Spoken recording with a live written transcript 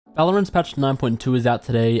Valorant's patch 9.2 is out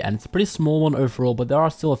today, and it's a pretty small one overall, but there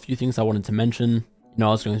are still a few things I wanted to mention. I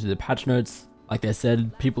was going through the patch notes. Like they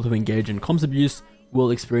said, people who engage in comms abuse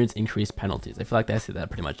will experience increased penalties. I feel like they say that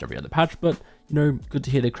pretty much every other patch, but good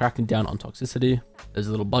to hear they're cracking down on toxicity. There's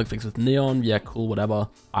a little bug fix with Neon, yeah, cool, whatever.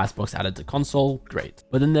 Icebox added to console, great.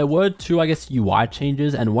 But then there were two, UI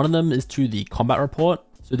changes, and one of them is to the combat report.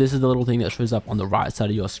 So this is the little thing that shows up on the right side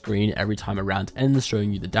of your screen every time a round ends,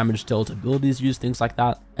 showing you the damage dealt, abilities used, things like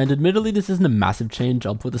that. And admittedly, this isn't a massive change.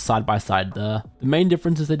 I'll put the side by side there. The main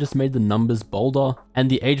difference is they just made the numbers bolder, and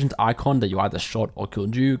the agent icon that you either shot or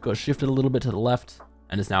killed you got shifted a little bit to the left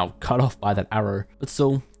and is now cut off by that arrow. But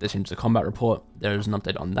still, they changed the combat report. There's an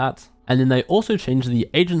update on that. And then they also changed the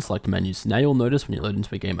agent select menu. So now you'll notice when you load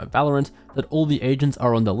into a game of Valorant that all the agents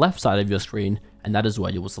are on the left side of your screen, and that is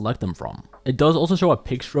where you will select them from. It does also show a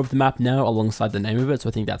picture of the map now alongside the name of it, so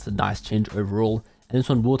I think that's a nice change overall. And this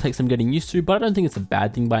one will take some getting used to, but I don't think it's a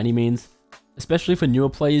bad thing by any means. Especially for newer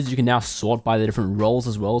players, you can now sort by the different roles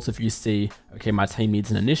as well. So if you see, okay, my team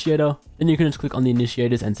needs an initiator, then you can just click on the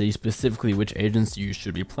initiators and see specifically which agents you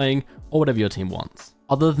should be playing or whatever your team wants.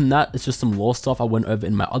 Other than that, it's just some lore stuff I went over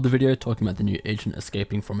in my other video talking about the new agent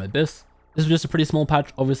escaping from Abyss. This was just a pretty small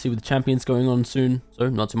patch, obviously with champions going on soon, so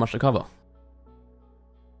not too much to cover.